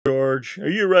George. Are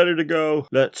you ready to go?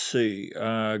 Let's see.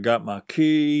 I got my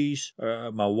keys,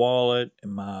 my wallet,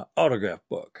 and my autograph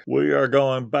book. We are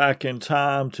going back in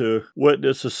time to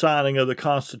witness the signing of the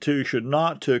Constitution,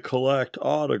 not to collect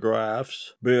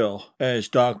autographs. Bill, as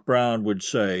Doc Brown would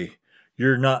say,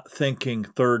 you're not thinking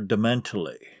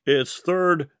third-dimensionally. It's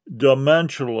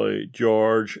third-dimensionally,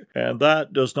 George, and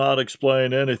that does not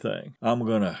explain anything. I'm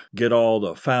gonna get all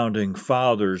the Founding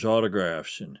Fathers'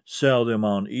 autographs and sell them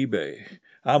on eBay.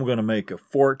 I'm gonna make a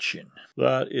fortune.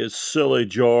 That is silly,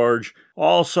 George.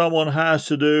 All someone has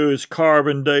to do is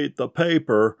carbon date the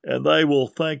paper, and they will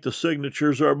think the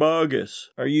signatures are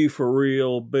bogus. Are you for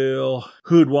real, Bill?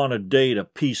 Who'd want to date a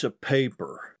piece of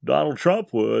paper? Donald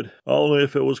Trump would, only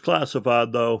if it was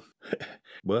classified, though.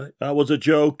 What? That was a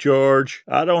joke, George.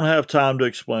 I don't have time to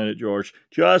explain it, George.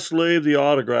 Just leave the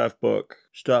autograph book.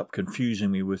 Stop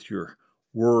confusing me with your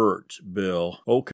words, Bill. Okay.